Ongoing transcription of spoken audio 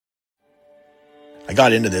I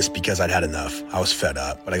got into this because I'd had enough. I was fed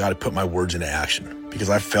up, but I got to put my words into action because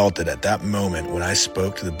I felt that at that moment when I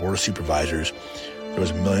spoke to the Board of Supervisors, there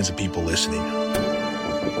was millions of people listening.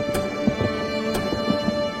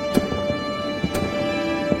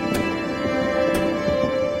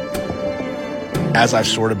 As I've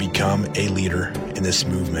sort of become a leader in this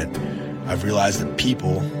movement, I've realized that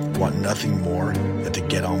people want nothing more than to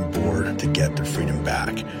get on board to get their freedom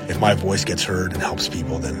back. If my voice gets heard and helps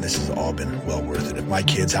people, then this has all been well worth it. If my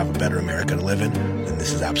kids have a better America to live in, then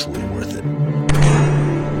this is absolutely worth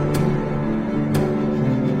it.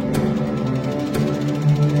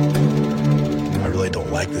 I really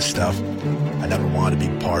don't like this stuff. I never wanted to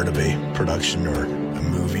be part of a production or a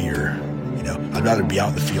movie or, I'd rather be out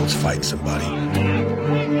in the fields fighting somebody.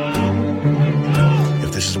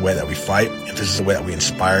 If this is the way that we fight, if this is the way that we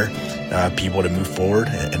inspire people to move forward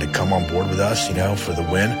and to come on board with us, for the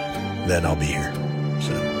win, then I'll be here.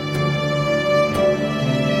 So.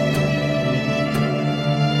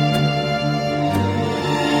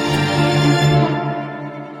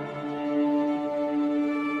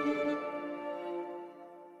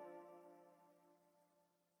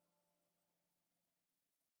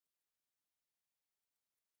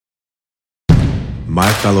 My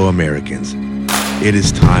fellow Americans, it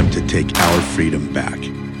is time to take our freedom back.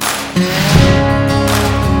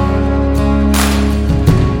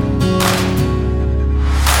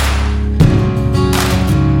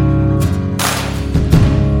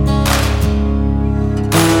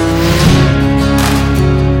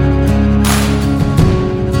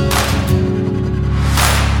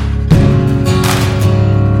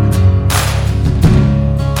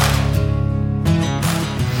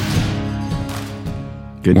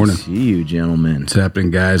 Good Morning. to see you, gentlemen. What's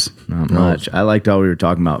happening, guys? Not much. I liked how we were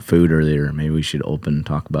talking about food earlier. Maybe we should open and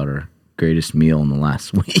talk about our greatest meal in the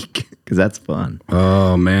last week because that's fun.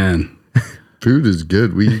 Oh, man. Food is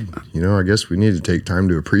good. I guess we need to take time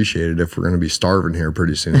to appreciate it if we're going to be starving here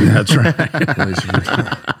pretty soon. That's right.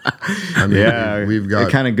 We've got.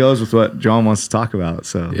 It kind of goes with what John wants to talk about.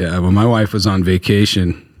 So Yeah, well, my wife was on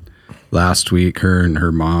vacation last week. Her and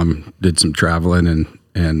her mom did some traveling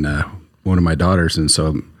and one of my daughters. And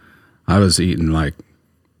so I was eating like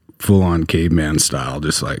full-on caveman style,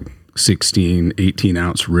 just like 16,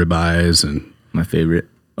 18-ounce ribeyes. And my favorite.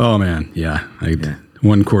 oh, man, yeah.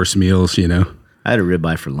 One-course meals, I had a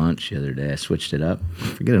ribeye for lunch the other day. I switched it up.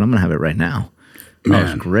 Forget it. I'm going to have it right now. Man.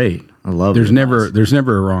 That was great. I love There's ribeyes.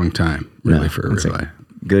 never a wrong time, really, for a it's ribeye.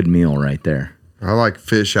 a good meal right there. I like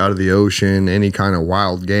fish out of the ocean, any kind of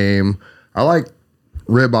wild game. I like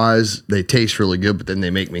ribeyes. They taste really good, but then they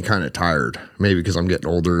make me kind of tired. Maybe because I'm getting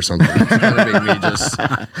older or something. It's kind of make me just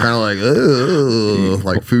kind of like, ugh,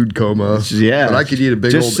 like food coma. Yeah. But I could eat a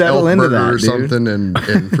big Just old settle elk into burger that, or dude. something and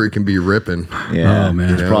freaking be ripping. Yeah. Oh,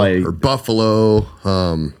 man. It's probably, Or buffalo.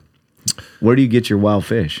 where do you get your wild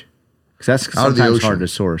fish? Because that's Out of the sometimes ocean. hard to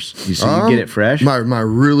source. You get it fresh? My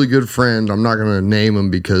really good friend, I'm not going to name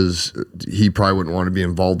him because he probably wouldn't want to be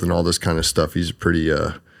involved in all this kind of stuff. He's a pretty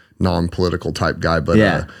non-political type guy, but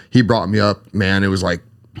Yeah. he brought me up, man, it was like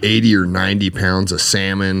 80 or 90 pounds of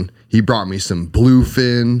salmon. He brought me some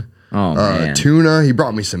bluefin man. tuna. He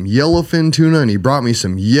brought me some yellowfin tuna, and he brought me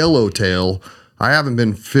some yellowtail. I haven't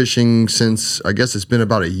been fishing since, I guess it's been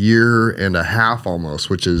about a year and a half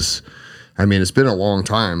almost, which is, it's been a long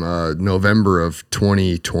time. November of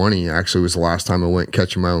 2020 actually was the last time I went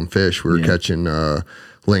catching my own fish. We were catching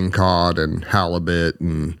lingcod and halibut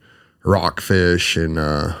and rockfish, and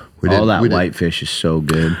Whitefish is so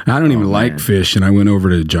good. I don't even like fish, and I went over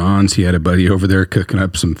to John's. He had a buddy over there cooking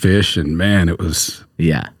up some fish, and man, it was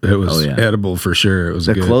edible for sure. It was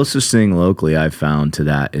The good. closest thing locally I've found to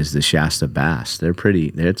that is the Shasta bass.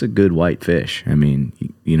 It's a good white fish.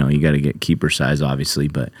 You got to get keeper size, obviously,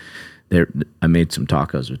 but I made some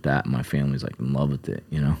tacos with that, and my family's like in love with it,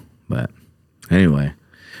 But anyway,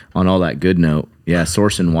 on all that good note,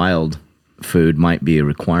 sourcing wild food might be a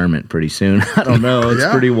requirement pretty soon. I don't know. It's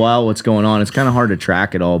pretty wild what's going on. It's kind of hard to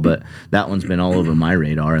track it all, but that one's been all over my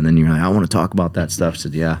radar. And then you're like, I want to talk about that stuff. So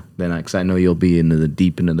then because I know you'll be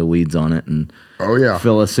deep into the weeds on it and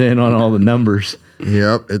fill us in on all the numbers.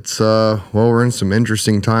 Yep. It's, we're in some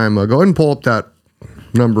interesting time. Go ahead and pull up that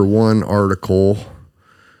number one article,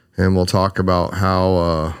 and we'll talk about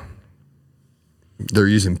how they're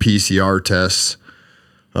using PCR tests.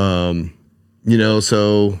 So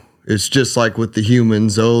it's just like with the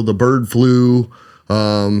humans, the bird flu,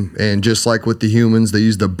 and just like with the humans, they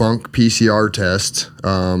use the bunk PCR test.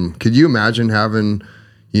 Could you imagine having,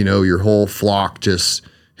 your whole flock just,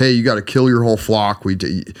 hey, you got to kill your whole flock.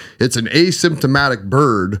 It's an asymptomatic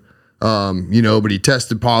bird, but he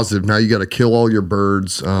tested positive. Now you got to kill all your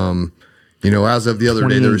birds. As of the other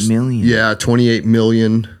day, there's 28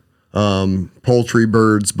 million poultry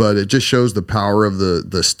birds, but it just shows the power of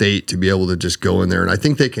the state to be able to just go in there. And I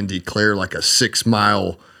think they can declare like a 6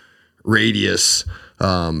 mile radius,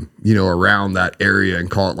 around that area and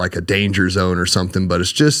call it like a danger zone or something. But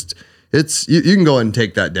you can go ahead and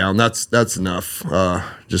take that down. That's enough.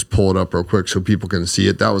 Just pull it up real quick so people can see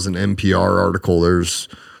it. That was an NPR article. There's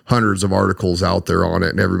hundreds of articles out there on it,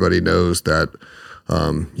 and everybody knows that,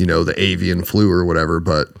 the avian flu or whatever.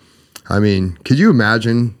 But I mean, could you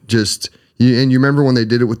imagine and you remember when they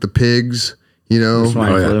did it with the pigs, Swine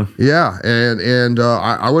flu. Yeah. And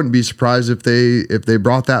I wouldn't be surprised if they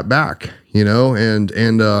brought that back, and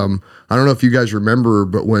I don't know if you guys remember,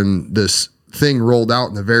 but when this thing rolled out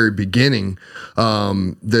in the very beginning,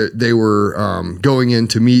 they were going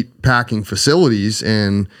into meat packing facilities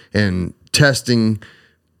and testing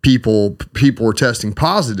people were testing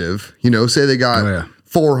positive, say they got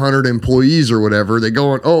 400 employees or whatever. They go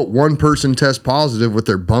on, one person tests positive with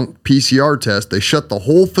their bunk PCR test. They shut the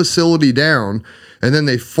whole facility down, and then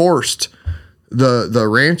they forced the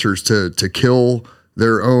ranchers to kill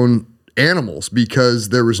their own animals because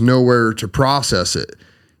there was nowhere to process it.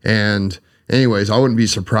 And anyways, I wouldn't be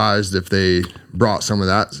surprised if they brought some of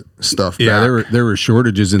that stuff back. Yeah, there were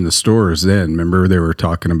shortages in the stores then. Remember, they were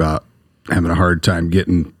talking about having a hard time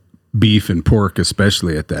getting beef and pork,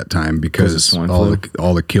 especially at that time, because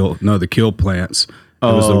the kill plants. It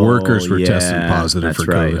was the workers were testing positive for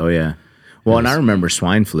COVID. Oh yeah. Well, and I remember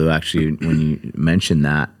swine flu actually. When you mentioned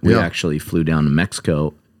that, we actually flew down to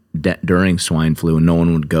Mexico during swine flu, and no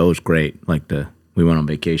one would go. It was great. We went on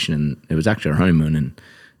vacation, and it was actually our honeymoon, and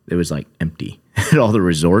it was like empty at all the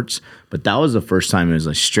resorts. But that was the first time it was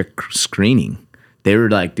like strict screening. They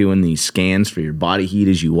were like doing these scans for your body heat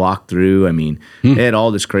as you walk through. I mean, they had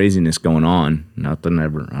all this craziness going on. Nothing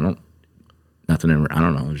ever. I don't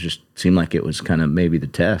know. It just seemed like it was kind of maybe the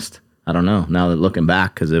test. I don't know. Now that looking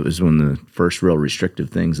back, because it was one of the first real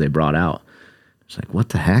restrictive things they brought out. It's like, what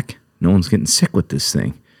the heck? No one's getting sick with this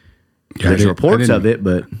thing. Yeah, there's reports of it,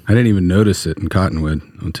 but I didn't even notice it in Cottonwood.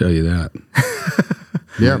 I'll tell you that.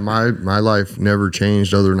 Yeah, my life never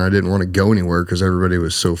changed other than I didn't want to go anywhere because everybody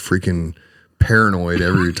was so freaking paranoid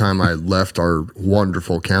every time I left our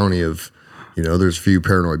wonderful county of, there's a few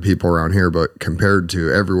paranoid people around here, but compared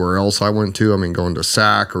to everywhere else I went to, going to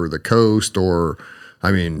Sac or the coast or,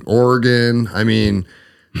 Oregon, I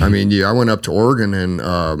went up to Oregon and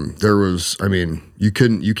there was,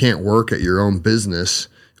 you can't work at your own business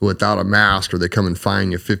without a mask or they come and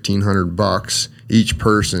fine you $1,500 each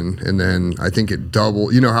person. And then I think it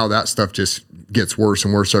doubled, how that stuff just gets worse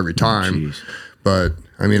and worse every time. But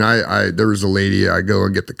there was a lady I go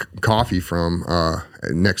and get the coffee from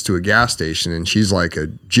next to a gas station, and she's like a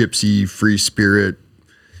gypsy, free spirit.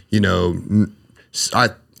 I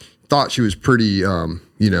thought she was pretty,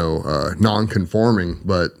 non-conforming,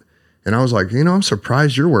 and I was like, I'm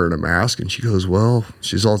surprised you're wearing a mask. And she goes, well,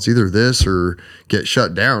 it's either this or get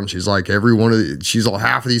shut down. She's like, half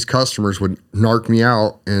of these customers would narc me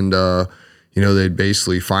out and, they'd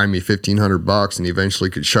basically fine me $1,500 and eventually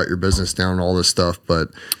could shut your business down and all this stuff. But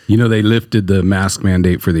they lifted the mask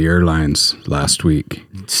mandate for the airlines last week.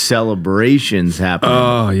 Celebrations happening.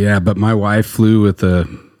 Oh yeah, but my wife flew with a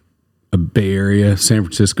Bay Area, San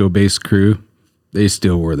Francisco based crew. They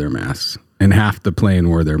still wore their masks, and half the plane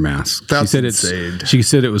wore their masks. That's insane. She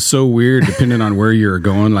said it was so weird depending on where you were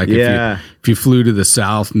going. Like if you flew to the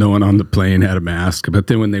south, no one on the plane had a mask. But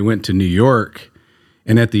then when they went to New York.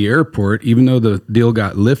 And at the airport, even though the deal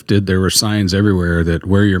got lifted, there were signs everywhere that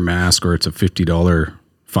wear your mask or it's a $50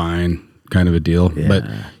 fine kind of a deal. Yeah. But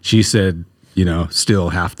she said, still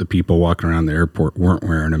half the people walking around the airport weren't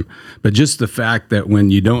wearing them. But just the fact that when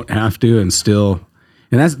you don't have to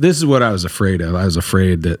this is what I was afraid of. I was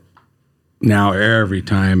afraid that now every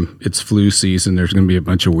time it's flu season, there's going to be a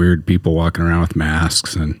bunch of weird people walking around with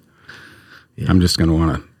masks. And I'm just going to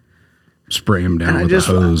want to spray them down with a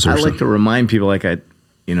hose or something. I like to remind people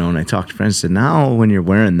when I talk to friends, I said, now when you're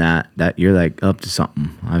wearing that you're like up to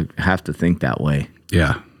something. I have to think that way.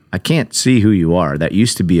 Yeah. I can't see who you are. That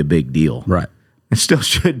used to be a big deal. Right. It still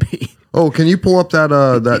should be. Oh, can you pull up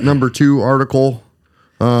that number 2 article?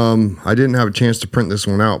 I didn't have a chance to print this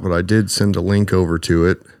one out, but I did send a link over to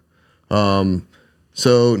it. So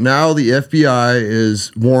now the FBI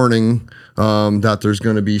is warning that there's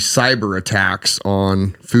going to be cyber attacks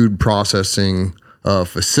on food processing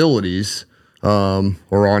facilities.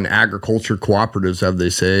 Or on agriculture cooperatives, as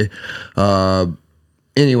they say.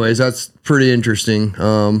 Anyways, that's pretty interesting.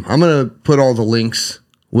 I'm going to put all the links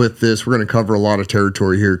with this. We're going to cover a lot of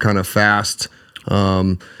territory here kind of fast.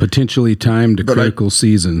 Potentially timed to critical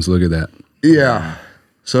seasons. Look at that. Yeah.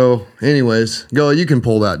 So, anyways, you can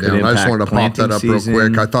pull that down. I just wanted to pop that up real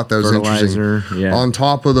quick. I thought that was interesting. Yeah. On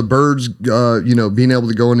top of the birds, being able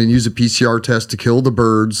to go in and use a PCR test to kill the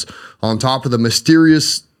birds, on top of the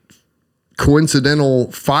mysterious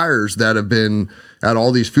coincidental fires that have been at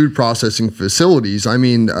all these food processing facilities. I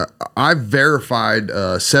mean, I've verified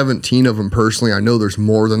 17 of them personally. I know there's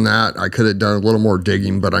more than that. I could have done a little more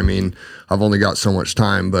digging, but I mean, I've only got so much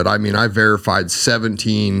time. But I mean, I verified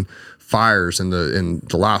 17 fires in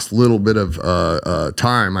the last little bit of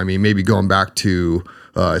time. I mean, maybe going back to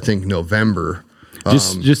I think November.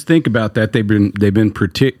 Just think about that. They've been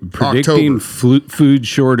predicting food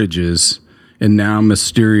shortages, and now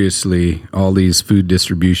mysteriously all these food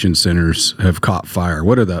distribution centers have caught fire.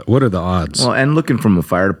 What are the odds? Well, and looking from a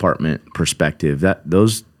fire department perspective, that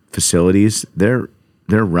those facilities, they're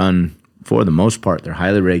run for the most part. They're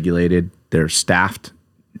highly regulated. They're staffed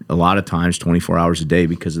a lot of times 24 hours a day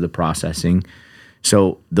because of the processing.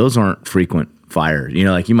 So those aren't frequent fires.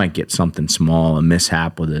 Like you might get something small, a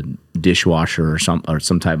mishap with a dishwasher or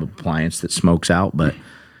some type of appliance that smokes out, but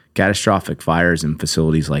catastrophic fires in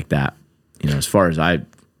facilities like that, as far as I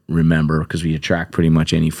remember, because we track pretty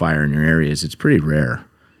much any fire in your areas, it's pretty rare,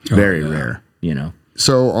 very rare,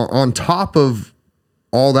 So on top of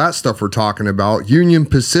all that stuff we're talking about, Union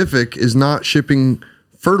Pacific is not shipping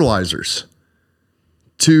fertilizers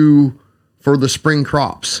for the spring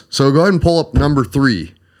crops. So go ahead and pull up number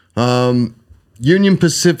 3. Union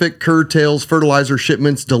Pacific curtails fertilizer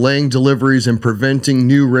shipments, delaying deliveries and preventing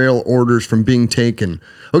new rail orders from being taken.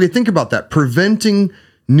 Okay, think about that. Preventing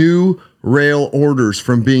new rail orders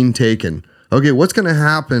from being taken. Okay, what's going to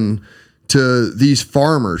happen to these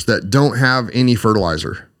farmers that don't have any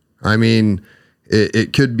fertilizer? I mean,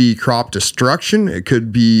 it could be crop destruction. It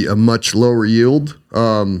could be a much lower yield.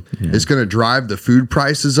 It's going to drive the food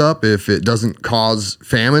prices up if it doesn't cause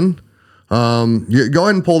famine. Go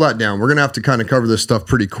ahead and pull that down. We're going to have to kind of cover this stuff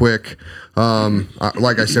pretty quick.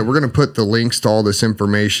 Like I said, we're going to put the links to all this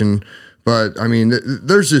information. But, I mean,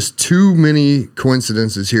 there's just too many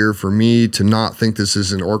coincidences here for me to not think this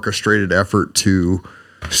is an orchestrated effort to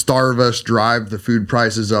starve us, drive the food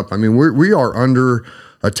prices up. I mean, we are under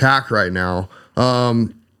attack right now.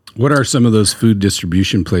 What are some of those food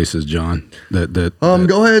distribution places, John?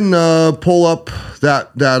 Go ahead and pull up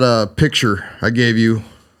that picture I gave you.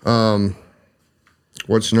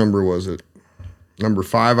 Which number was it? Number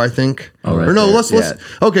 5, I think. Oh, right. Or no, let's.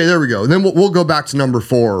 Okay, there we go. Then we'll go back to number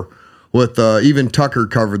 4 with even Tucker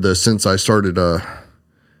covered this since I started.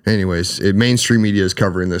 Anyways, mainstream media is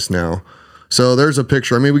covering this now. So there's a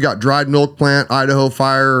picture. I mean, we got dried milk plant, Idaho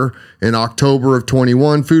fire in October of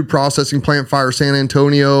 21, food processing plant fire, San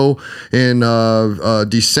Antonio in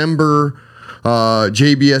December,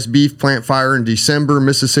 JBS beef plant fire in December,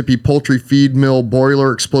 Mississippi poultry feed mill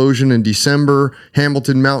boiler explosion in December,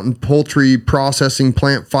 Hamilton Mountain poultry processing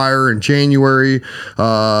plant fire in January,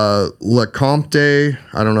 LeCompte,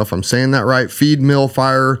 I don't know if I'm saying that right, feed mill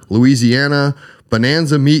fire, Louisiana,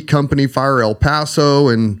 Bonanza Meat Company fire, El Paso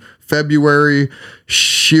in February,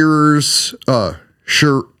 Shearers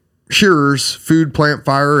food plant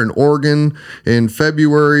fire in Oregon in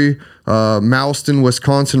February, Mouston,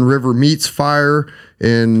 Wisconsin River Meats fire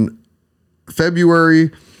in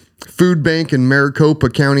February, Food Bank in Maricopa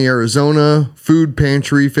County, Arizona, food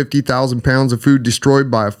pantry, 50,000 pounds of food destroyed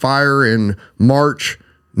by a fire in March,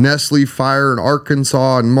 Nestle fire in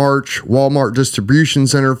Arkansas in March, Walmart distribution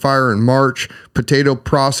center fire in March, potato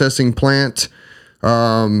processing plant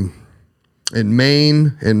in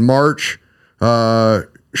Maine in March,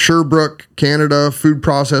 Sherbrooke, Canada, food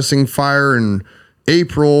processing fire in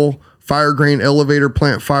April, fire grain elevator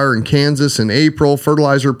plant fire in Kansas in April,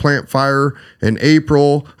 fertilizer plant fire in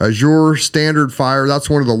April, Azure Standard fire. That's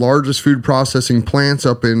one of the largest food processing plants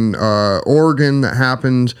up in Oregon that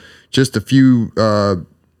happened just a few, that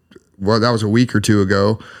was a week or two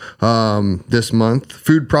ago this month.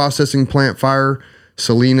 Food processing plant fire,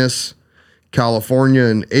 Salinas, California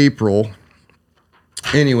in April.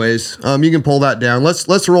 Anyways, you can pull that down.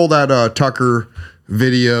 Let's roll that Tucker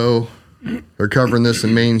video. They're covering this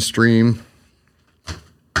in mainstream.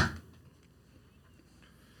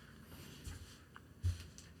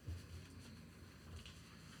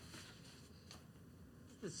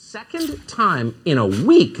 The second time in a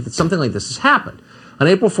week that something like this has happened. On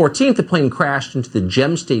April 14th, the plane crashed into the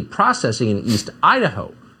Gem State Processing in East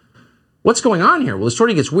Idaho. What's going on here? Well, the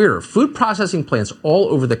story gets weirder. Food processing plants all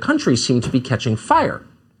over the country seem to be catching fire.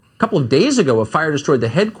 couple of days ago, a fire destroyed the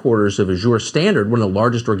headquarters of Azure Standard, one of the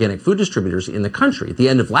largest organic food distributors in the country. At the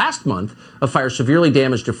end of last month, a fire severely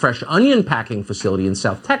damaged a fresh onion packing facility in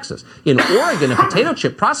South Texas. In Oregon, a potato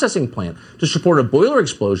chip processing plant just reported a boiler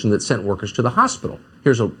explosion that sent workers to the hospital.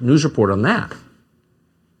 Here's a news report on that.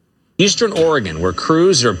 Eastern Oregon, where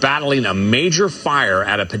crews are battling a major fire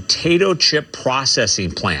at a potato chip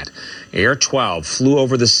processing plant. Air 12 flew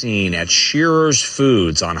over the scene at Shearer's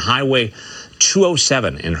Foods on Highway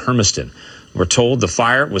 207 in Hermiston. We're told the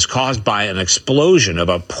fire was caused by an explosion of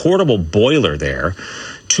a portable boiler there.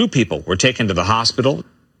 2 people were taken to the hospital.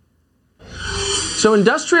 So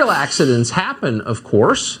industrial accidents happen, of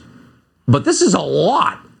course, but this is a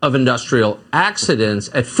lot of industrial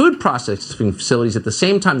accidents at food processing facilities at the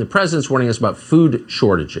same time the president's warning us about food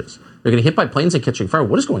shortages. They're getting hit by planes and catching fire.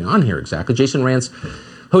 What is going on here exactly? Jason Rance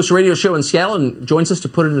hosts a radio show in Seattle and joins us to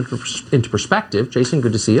put it into perspective. Jason,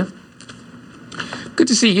 good to see you. Good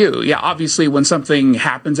to see you. Yeah, obviously, when something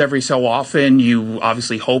happens every so often, you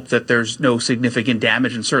obviously hope that there's no significant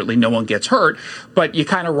damage and certainly no one gets hurt, but you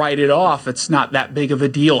kind of write it off. It's not that big of a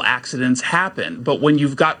deal. Accidents happen. But when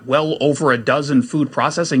you've got well over a dozen food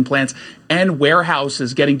processing plants and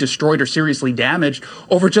warehouses getting destroyed or seriously damaged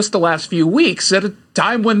over just the last few weeks at a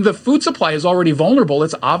time when the food supply is already vulnerable,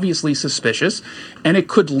 it's obviously suspicious, and it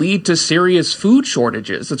could lead to serious food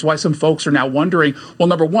shortages. That's why some folks are now wondering, well,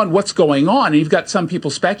 number one, what's going on? And you've got some people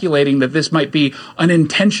speculating that this might be an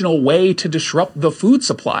intentional way to disrupt the food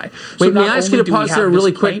supply. Wait, may I ask you to pause there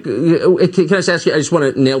really quick? Can I just ask you, I just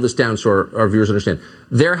want to nail this down so our viewers understand.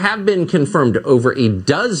 There have been confirmed over a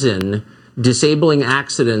dozen disabling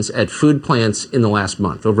accidents at food plants in the last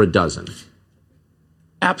month, over a dozen.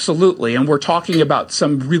 Absolutely. And we're talking about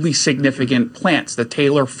some really significant plants. The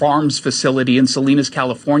Taylor Farms facility in Salinas,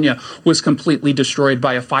 California was completely destroyed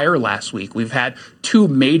by a fire last week. We've had 2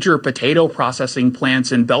 major potato processing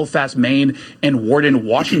plants in Belfast, Maine and Warden,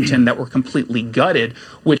 Washington that were completely gutted,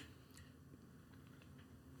 which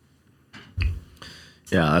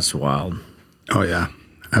Yeah, that's wild. Oh yeah.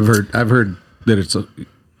 I've heard that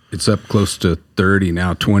it's up close to 30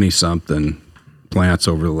 now, 20 something plants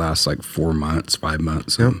over the last like 4 months, 5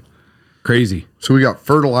 months. Yep. Crazy. So we got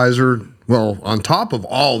fertilizer. Well, on top of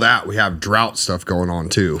all that, we have drought stuff going on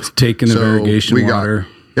too. Taking the irrigation water.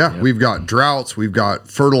 We've got droughts. We've got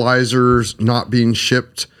fertilizers not being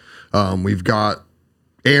shipped. We've got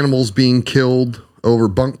animals being killed over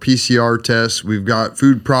bunk PCR tests. We've got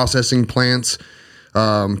food processing plants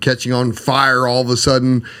catching on fire all of a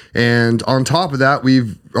sudden. And on top of that,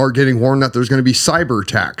 we are getting warned that there's going to be cyber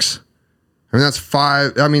attacks. I mean, that's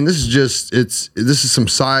 5. I mean, this is some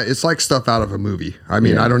it's like stuff out of a movie. I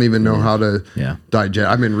mean, I don't even know how to digest.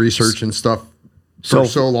 I've been researching stuff for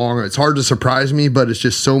so long. It's hard to surprise me, but it's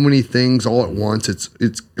just so many things all at once. It's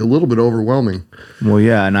a little bit overwhelming. Well,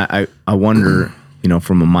 yeah. And I wonder,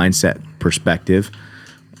 from a mindset perspective,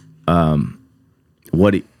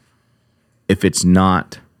 if it's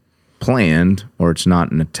not planned or it's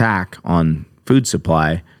not an attack on food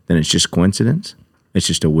supply, then it's just coincidence. It's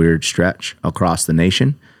just a weird stretch across the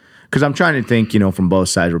nation. Because I'm trying to think, from both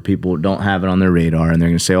sides where people don't have it on their radar and they're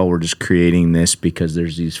going to say, oh, we're just creating this because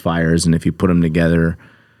there's these fires. And if you put them together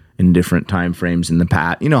in different time frames in the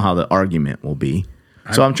past, you know how the argument will be.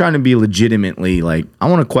 So I'm trying to be legitimately like, I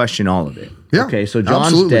want to question all of it. Yeah, okay, so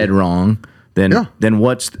John's dead wrong. Then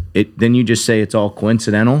what's it? Then you just say it's all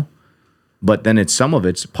coincidental, but then some of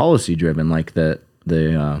it's policy driven, like the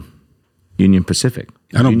Union Pacific.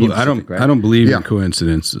 I don't believe in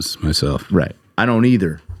coincidences myself. Right. I don't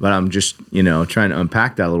either. But I'm just, trying to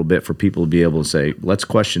unpack that a little bit for people to be able to say, let's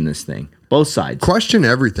question this thing. Both sides. Question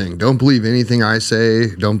everything. Don't believe anything I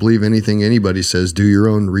say. Don't believe anything anybody says. Do your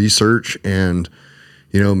own research. And,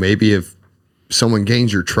 maybe if someone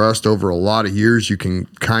gains your trust over a lot of years, you can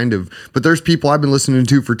but there's people I've been listening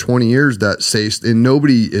to for 20 years that say, and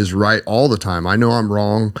nobody is right all the time. I know I'm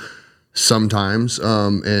wrong sometimes,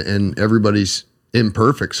 and everybody's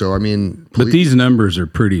imperfect. So, I mean, but these numbers are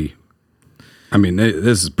pretty,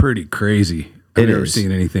 this is pretty crazy. I've never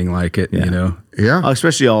seen anything like it, Yeah.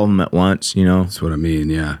 Especially all of them at once, That's what I mean,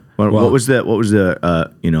 yeah. What was the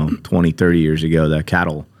 20, 30 years ago, the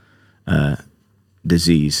cattle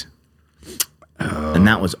disease? And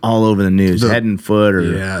that was all over the news, head and foot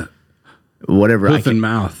or whatever. Hoof and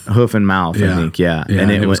mouth, I think,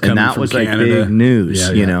 And it was that was like big news,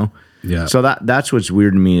 Yeah. So that's what's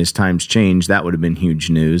weird to me is times change. That would have been huge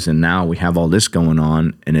news. And now we have all this going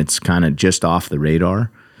on and it's kind of just off the radar.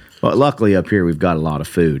 But luckily up here, we've got a lot of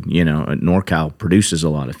food. NorCal produces a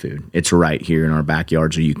lot of food. It's right here in our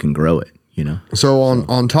backyard so you can grow it. you know. So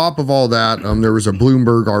on top of all that, there was a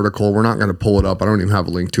Bloomberg article. We're not going to pull it up. I don't even have a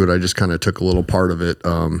link to it. I just kind of took a little part of it.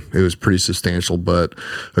 It was pretty substantial. But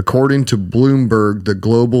according to Bloomberg, the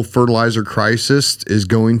global fertilizer crisis is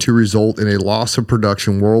going to result in a loss of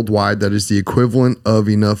production worldwide that is the equivalent of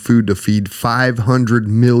enough food to feed 500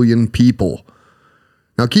 million people.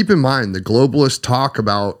 Now, keep in mind, the globalists talk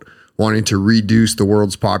about wanting to reduce the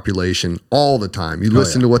world's population all the time. You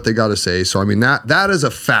listen to what they got to say. So, I mean, that is a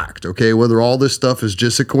fact, okay? Whether all this stuff is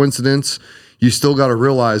just a coincidence, you still got to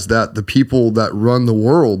realize that the people that run the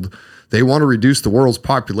world, they want to reduce the world's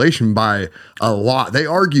population by a lot. They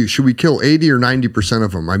argue, should we kill 80 or 90%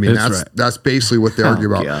 of them? I mean, that's basically what they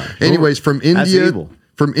argue about. God. Anyways, from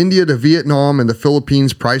India to Vietnam and the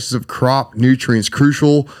Philippines, prices of crop nutrients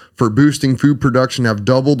crucial for boosting food production have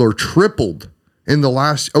doubled or tripled in the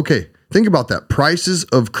last, think about that. Prices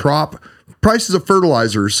of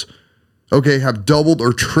fertilizers, have doubled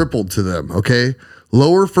or tripled to them,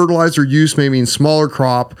 Lower fertilizer use may mean smaller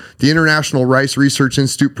crop. The International Rice Research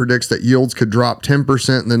Institute predicts that yields could drop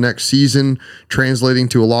 10% in the next season, translating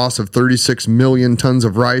to a loss of 36 million tons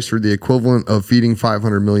of rice, or the equivalent of feeding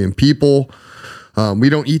 500 million people. We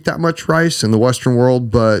don't eat that much rice in the Western world,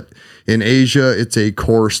 but in Asia, it's a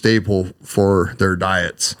core staple for their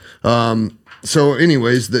diets. So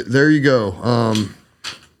anyways, there you go.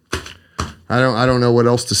 I don't know what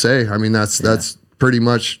else to say. I mean, that's pretty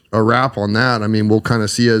much a wrap on that. I mean, we'll kind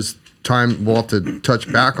of see as time, we'll have to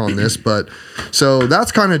touch back on this, but so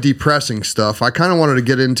that's kind of depressing stuff. I kind of wanted to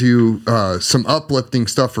get into some uplifting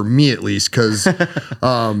stuff for me, at least, because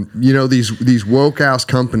these woke ass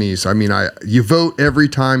companies. I mean, you vote every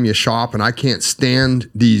time you shop, and I can't stand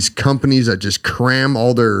these companies that just cram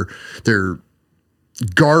all their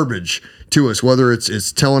garbage to us, whether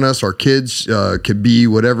it's telling us our kids could be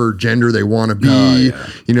whatever gender they want to be,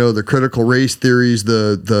 the critical race theories,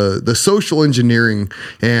 the social engineering,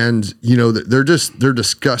 and they're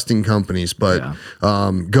disgusting companies. But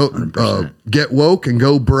get woke and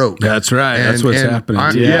go broke. That's right. That's what's happening.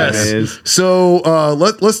 Yes. So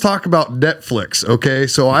let's talk about Netflix. Okay,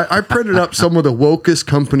 so I printed up some of the wokest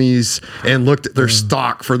companies and looked at their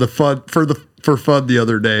stock for fun the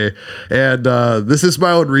other day, and this is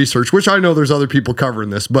my own research, which I know there's other people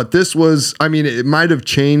covering this, but this was, I mean, it might have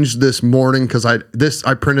changed this morning because I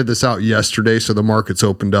printed this out yesterday, so the market's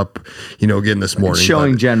opened up, again this morning. It's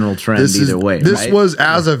showing general trend either way. This was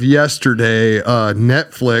as of yesterday.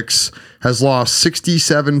 Netflix has lost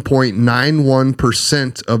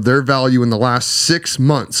 67.91% of their value in the last 6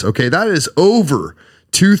 months. Okay, that is over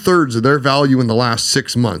 2/3 of their value in the last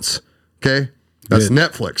 6 months. Okay. That's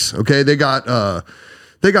Netflix. Okay. They got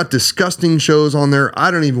disgusting shows on there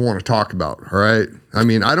I don't even want to talk about. All right. I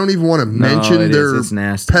mean, I don't even want to mention their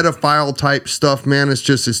pedophile type stuff, man.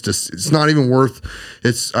 It's not even worth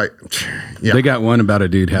They got one about a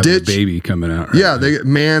dude having a baby coming out. Right? Yeah.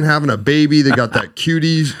 Man having a baby. They got that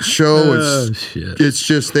cutie show. It's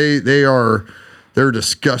just, they're a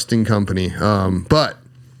disgusting company. But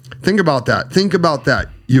think about that.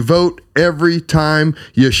 You vote every time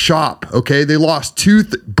you shop. Okay, they lost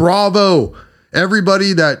bravo,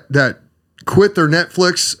 everybody that quit their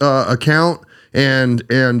Netflix account and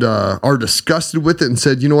are disgusted with it and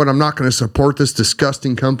said, you know what, I'm not going to support this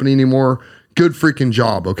disgusting company anymore. Good freaking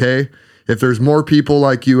job. Okay, if there's more people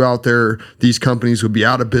like you out there, these companies would be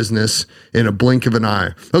out of business in a blink of an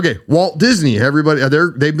eye. Okay, Walt Disney, everybody,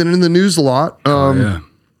 they've been in the news a lot.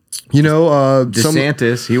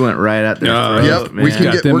 DeSantis, he went right at their throat. Yep, we're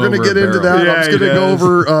going to get into that. I'm just going to go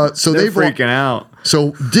over. So they're freaking out.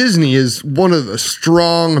 So Disney is one of the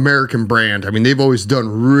strong American brand. I mean, they've always done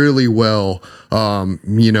really well,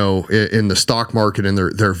 in the stock market and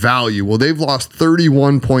their value. Well, they've lost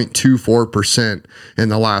 31.24% in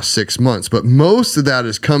the last 6 months, but most of that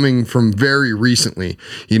is coming from very recently.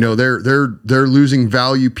 They're losing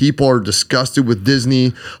value. People are disgusted with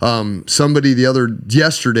Disney. Somebody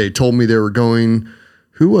yesterday told me they were going.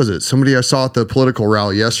 Who was it? Somebody I saw at the political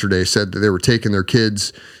rally yesterday said that they were taking their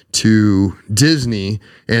kids to Disney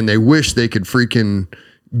and they wish they could freaking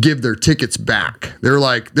give their tickets back. They're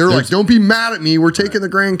like, don't be mad at me. We're taking the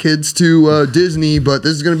grandkids to Disney, but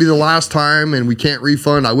this is going to be the last time and we can't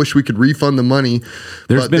refund. I wish we could refund the money.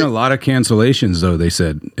 There's been a lot of cancellations though, they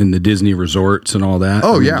said, in the Disney resorts and all that.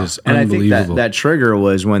 Oh, yeah. Just and unbelievable. I think that trigger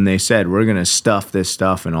was when they said, we're going to stuff this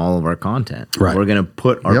stuff in all of our content. Right. We're going to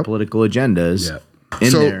put our political agendas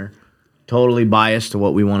in there. Totally biased to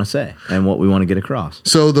what we want to say and what we want to get across.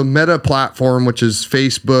 So the Meta platform, which is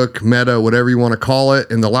Facebook, Meta, whatever you want to call it,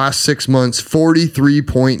 in the last 6 months,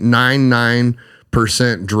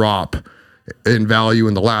 43.99% drop in value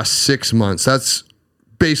in the last 6 months. That's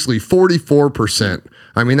basically 44%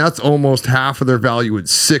 I mean, that's almost half of their value in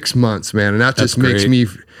 6 months, man. And that just makes me,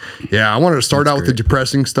 I wanted to start out with the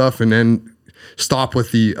depressing stuff and then stop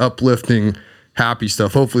with the uplifting, happy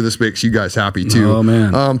stuff. Hopefully this makes you guys happy too. Oh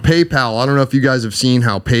man. PayPal. I don't know if you guys have seen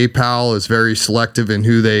how PayPal is very selective in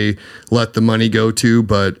who they let the money go to,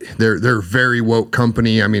 but they're a very woke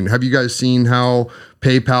company. I mean, have you guys seen how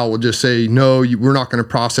PayPal will just say, no, we're not going to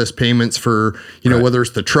process payments for, whether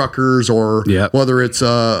it's the truckers or whether it's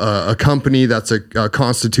a company that's a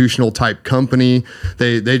constitutional type company,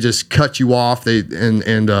 they just cut you off.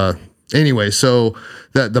 Anyway, so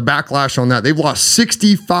the backlash on that, they've lost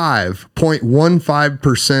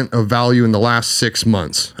 65.15% of value in the last 6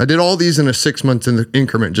 months. I did all these in a 6 month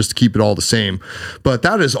increment just to keep it all the same. But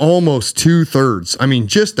that is almost 2/3. I mean,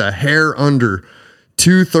 just a hair under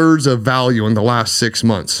 2/3 of value in the last 6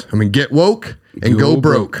 months. I mean, get woke and go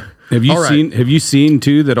broke. Have you seen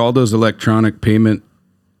too that all those electronic payment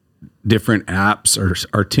different apps are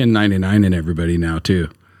 1099 in everybody now too?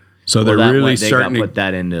 So they're really starting to put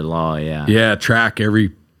that into law, track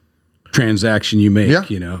every transaction you make,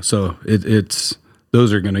 So it's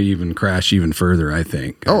those are going to even crash even further, I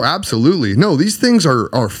think. Oh, absolutely. No, these things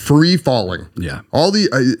are free falling. Yeah. All these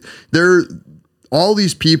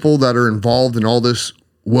people that are involved in all this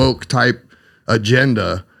woke type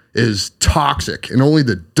agenda is toxic, and only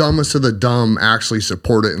the dumbest of the dumb actually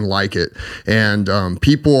support it and like it. And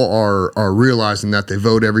people are realizing that they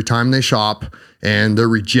vote every time they shop, and they're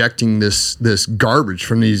rejecting this garbage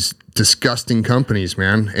from these disgusting companies,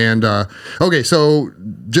 man. And okay, so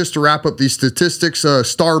just to wrap up these statistics,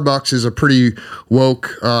 Starbucks is a pretty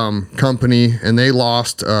woke company, and they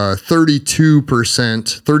lost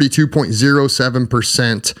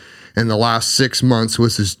 32.07% in the last 6 months,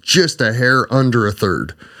 which is just a hair under a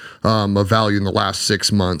third of value in the last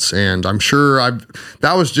 6 months. And I'm sure I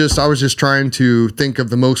was just trying to think of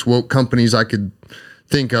the most woke companies I could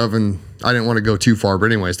think of, and I didn't want to go too far. But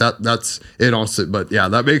anyways, that's it on it. But yeah,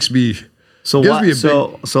 that makes me. So let's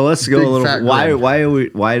go a little.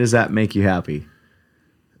 Why does that make you happy?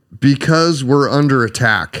 Because we're under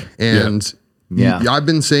attack, and I've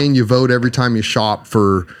been saying you vote every time you shop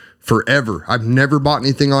for forever. I've never bought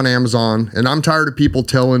anything on Amazon, and I'm tired of people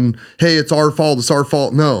telling, hey, it's our fault. It's our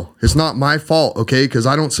fault. No, it's not my fault. Okay. Cause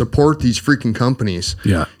I don't support these freaking companies.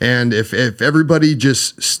 Yeah. And if everybody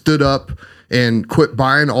just stood up and quit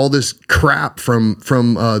buying all this crap from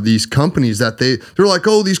these companies that they're like,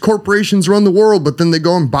 oh, these corporations run the world, but then they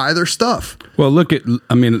go and buy their stuff. Well,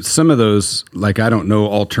 some of those, like, I don't know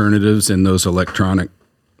alternatives in those electronic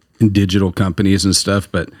and digital companies and stuff,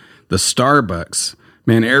 but the Starbucks,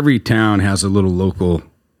 man, every town has a little local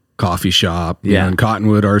coffee shop. Yeah. In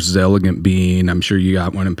Cottonwood, ours is Elegant Bean. I'm sure you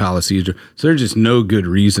got one in Palisades. So there's just no good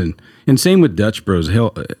reason. And same with Dutch Bros.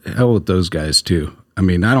 Hell with those guys too. I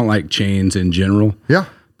mean, I don't like chains in general. Yeah.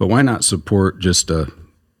 But why not support just a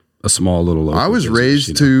small little local I was business,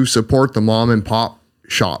 raised to support the mom and pop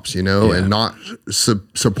shops, and not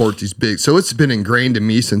support these big. So it's been ingrained in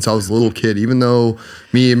me since I was a little kid, even though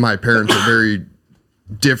me and my parents are very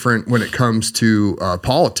different when it comes to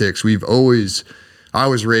politics. I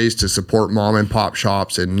was raised to support mom and pop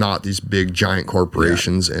shops and not these big giant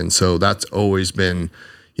corporations. Yeah. And so that's always been,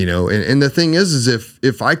 and the thing is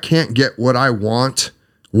if I can't get what I want,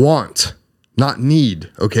 not need.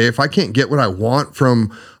 Okay. If I can't get what I want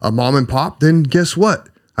from a mom and pop, then guess what?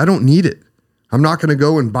 I don't need it. I'm not going to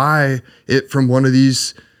go and buy it from one of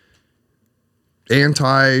these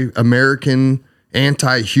anti-American,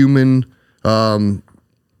 anti-human,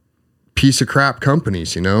 piece of crap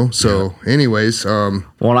companies, So anyways,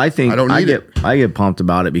 well, I think I get pumped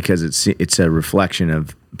about it because it's a reflection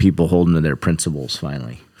of people holding to their principles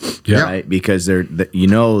finally. Yeah. Right? Because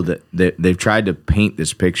they've tried to paint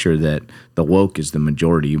this picture that the woke is the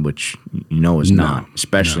majority, which is not,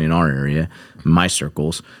 especially in our area, in my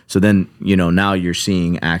circles. So then, now you're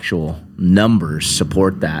seeing actual numbers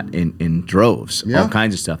support that in droves, all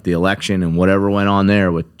kinds of stuff. The election and whatever went on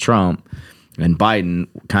there with Trump and Biden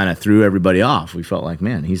kind of threw everybody off. We felt like,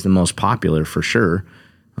 man, he's the most popular for sure.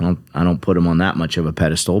 I don't put him on that much of a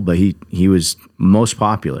pedestal, but he was most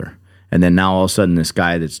popular. And then now all of a sudden this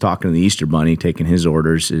guy that's talking to the Easter Bunny, taking his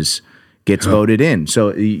orders, gets voted in.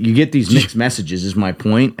 So you get these mixed messages is my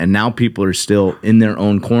point. And now people are still in their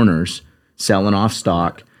own corners selling off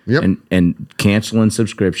stock and canceling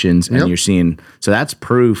subscriptions. And you're seeing, so that's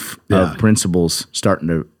proof of principles starting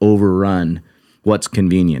to overrun what's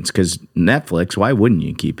convenience. Because Netflix, why wouldn't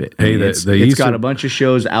you keep it? Hey, it's got a bunch of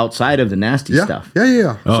shows outside of the nasty stuff.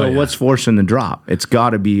 Yeah. What's forcing the drop? It's got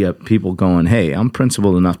to be people going, hey, I'm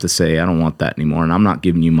principled enough to say I don't want that anymore, and I'm not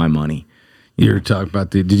giving you my money. You were talking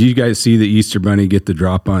about did you guys see the Easter Bunny get the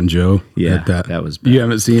drop on Joe? Yeah, that was bad. You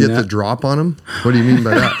haven't seen Get that? the drop on him? What do you mean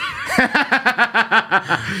by that?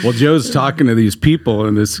 Well, Joe's talking to these people,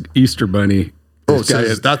 and this Easter Bunny. Oh, so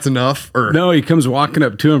that's enough? Or No, he comes walking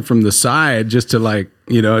up to him from the side just to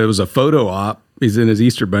it was a photo op. He's in his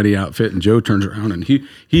Easter Bunny outfit, and Joe turns around, and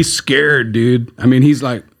he's scared, dude. I mean, he's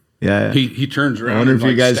like, yeah. He turns around. I wonder if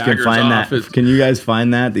you guys can find that. Can you guys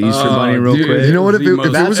find that the Easter Bunny real quick? You know what? If it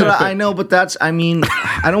was, I know, but I mean,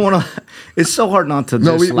 I don't want to. It's so hard not to.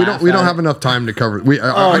 No, just we don't have enough time to cover it.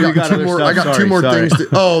 I got two more things.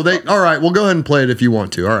 All right. Well, go ahead and play it if you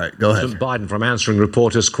want to. All right, go ahead. Biden from answering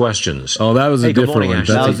reporters' questions. Oh, that was a different one.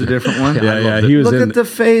 That was a different one. Yeah. He was. Look at the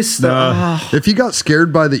face. If he got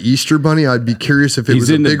scared by the Easter Bunny, I'd be curious if it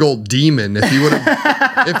was a big old demon. If he would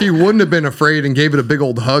have, if he wouldn't have been afraid and gave it a big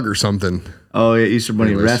old hug or something. Oh yeah, Easter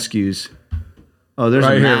Bunny rescues. Oh, there's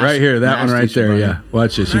right here, that one right there. Yeah,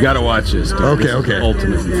 watch this. You got to watch this. Dude. Okay.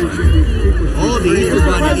 Ultimately funny. Oh, the Easter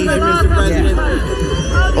Bunny, Mr. President.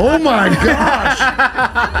 Oh my gosh!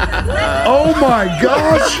 Oh my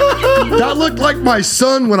gosh! That looked like my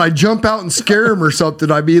son when I jump out and scare him or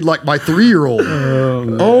something. I mean, like my 3-year-old.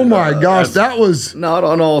 Oh my gosh, that was not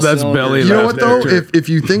on all. That's belly. You know what though? If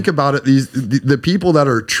you think about it, the people that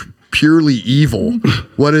are purely evil,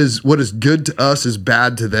 what is good to us is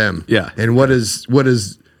bad to them. Yeah, and what is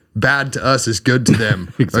bad to us is good to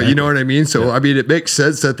them. Exactly. You know what I mean? So I mean, it makes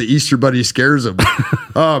sense that the Easter Bunny scares them.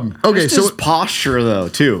 Okay, so his posture though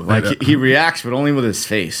too, like he reacts, but only with his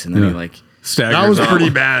face, and then he staggers. That was pretty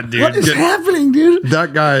bad, dude. What is happening, dude?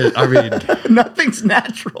 That guy, I mean, nothing's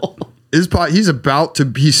natural. He's about to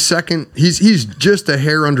be second. He's just a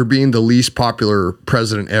hair under being the least popular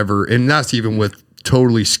president ever, and that's even with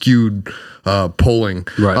totally skewed polling.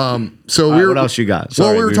 Right. So what else you got?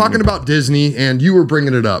 Sorry, we were talking about Disney, and you were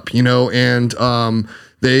bringing it up, and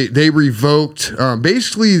they revoked.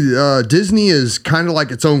 Basically, Disney is kind of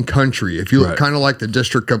like its own country. If you look kind of like the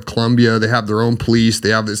District of Columbia, they have their own police.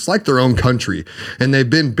 It's like their own country, and they've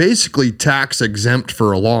been basically tax exempt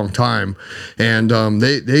for a long time. And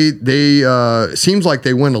they seems like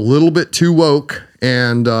they went a little bit too woke,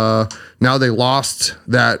 and now they lost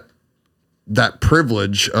that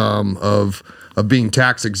privilege of being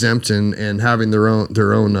tax exempt and having their own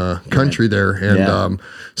country there, and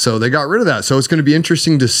so they got rid of that. So it's going to be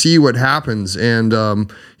interesting to see what happens. And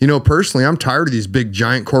personally, I'm tired of these big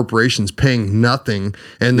giant corporations paying nothing,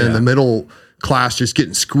 and then the middle class just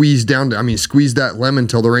getting squeezed down to, squeeze that lemon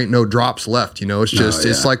till there ain't no drops left. It's just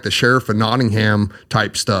it's like the sheriff of Nottingham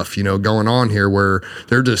type stuff, going on here, where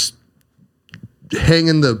they're just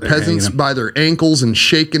hanging the peasants by their ankles and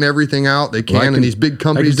shaking everything out they can, and these big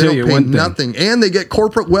companies don't pay nothing, and they get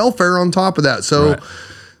corporate welfare on top of that. So,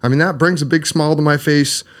 that brings a big smile to my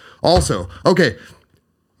face. Also, okay,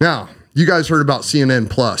 now you guys heard about CNN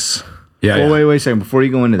Plus? Yeah. Well, wait a second before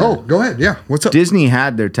you go into that. Oh, go ahead. Yeah, what's up? Disney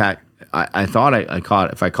had their tax. I thought I caught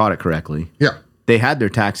it. If I caught it correctly, they had their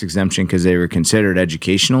tax exemption because they were considered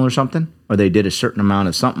educational or something, or they did a certain amount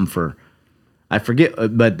of something for. I forget,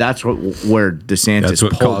 but that's where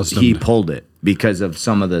DeSantis pulled it because of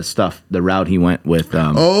some of the stuff, the route he went with. They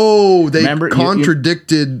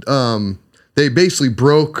contradicted. They basically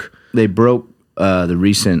broke. They broke the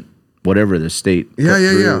recent whatever the state.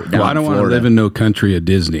 Yeah. Well, I don't want to live in no country of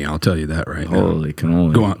Disney. I'll tell you that right now. Holy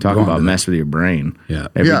cannoli! Talk about mess with your brain. Yeah,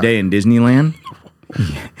 every day in Disneyland.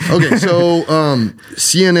 Okay, so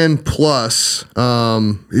CNN Plus,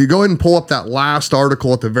 you go ahead and pull up that last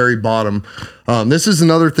article at the very bottom. This is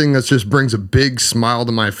another thing that just brings a big smile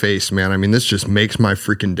to my face, man. This just makes my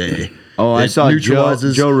freaking day. Oh, I saw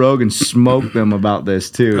Joe Rogan smoke them about this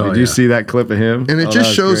too. Did you see that clip of him? And it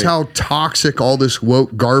just shows how toxic all this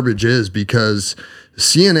woke garbage is, because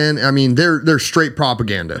CNN, they're straight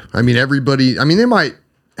propaganda. Everybody, they might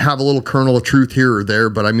have a little kernel of truth here or there,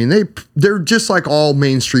 but they're just like all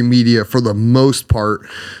mainstream media for the most part.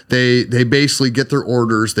 They basically get their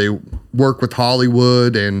orders. They work with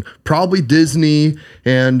Hollywood and probably Disney,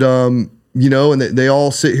 and and they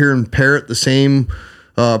all sit here and parrot the same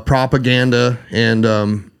propaganda.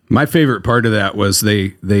 And my favorite part of that was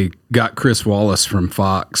they got Chris Wallace from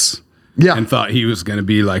Fox, and thought he was going to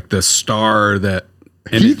be like the star that.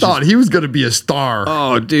 And he thought he was going to be a star.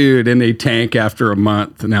 Oh, dude. And they tank after a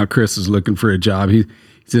month. Now Chris is looking for a job. He's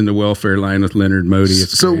in the welfare line with Leonard Modi.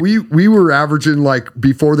 So we were averaging,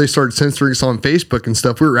 before they started censoring us on Facebook and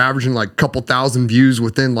stuff, we were averaging a couple thousand views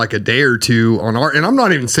within a day or two on our, and I'm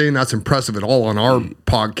not even saying that's impressive at all on our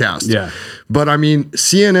podcast. Yeah. But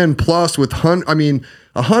CNN Plus with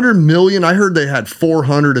 100 million. I heard they had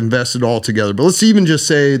 400 invested all together, but let's even just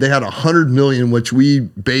say they had 100 million, which we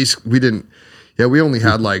didn't. Yeah, we only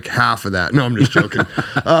had like half of that. No, I'm just joking.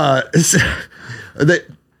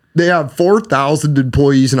 They have 4,000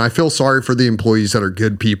 employees, and I feel sorry for the employees that are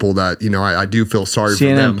good people that, I do feel sorry for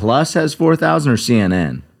them. CNN Plus has 4,000 or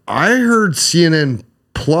CNN? I heard CNN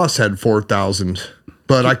Plus had 4,000,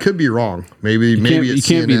 but I could be wrong. Maybe You it's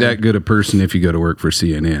can't be CNN. that good a person if you go to work for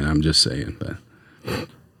CNN. I'm just saying. But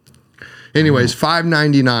anyways,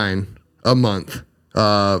 $5.99 a month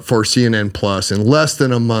for CNN Plus, in less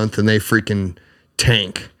than a month, and they freaking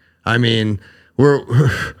tank. I mean,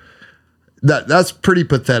 that's pretty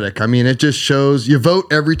pathetic. I mean, it just shows you vote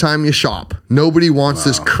every time you shop. Nobody wants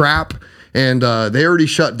this crap. And they already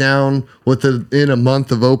shut down in a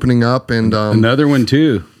month of opening up. And another one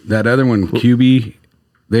too. That other one, QB,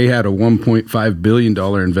 they had a $1.5 billion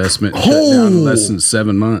investment shut down in less than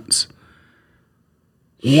 7 months.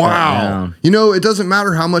 Wow. It doesn't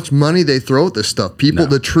matter how much money they throw at this stuff.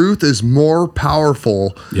 The truth is more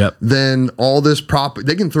powerful than all this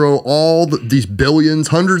They can throw all these billions,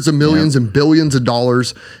 hundreds of millions and billions of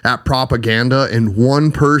dollars at propaganda, and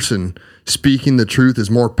one person speaking the truth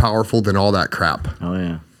is more powerful than all that crap. Oh,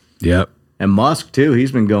 yeah. Yep. And Musk, too.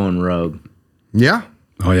 He's been going rogue. Yeah.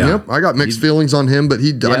 Oh, yeah. Yep. I got mixed feelings on him, but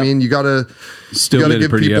I mean, you got to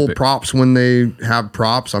give people props when they have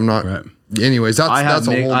props. I'm not. Right. Anyways, I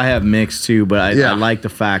have mixed too, but I like the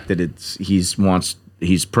fact that he's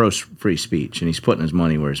pro free speech, and he's putting his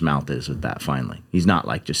money where his mouth is with that. Finally, he's not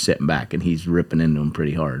like just sitting back, and he's ripping into him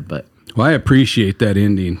pretty hard. But I appreciate that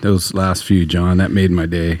ending. Those last few, John, that made my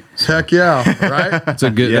day. So. Heck yeah, right?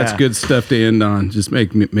 That's good stuff to end on. Just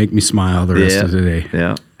make me smile the rest of the day.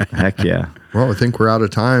 Yeah, heck yeah. Well, I think we're out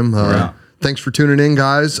of time. Thanks for tuning in,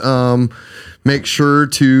 guys. Make sure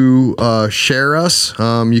to share us.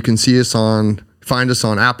 You can find us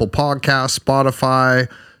on Apple Podcasts, Spotify,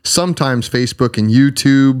 sometimes Facebook and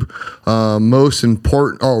YouTube.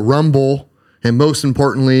 Rumble. And most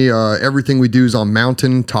importantly, everything we do is on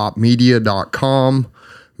mountaintopmedia.com.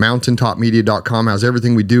 Mountaintopmedia.com has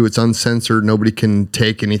everything we do. It's uncensored. Nobody can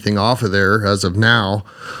take anything off of there as of now.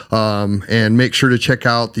 And make sure to check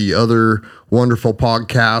out the other wonderful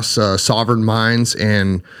podcasts, Sovereign Minds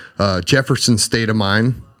and Jefferson State of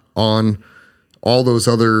Mind, on all those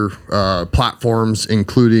other platforms,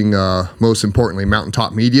 including, most importantly,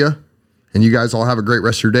 Mountaintop Media. And you guys all have a great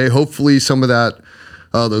rest of your day. Hopefully some of that,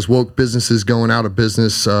 those woke businesses going out of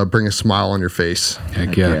business, bring a smile on your face.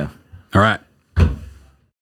 Heck yeah. All right.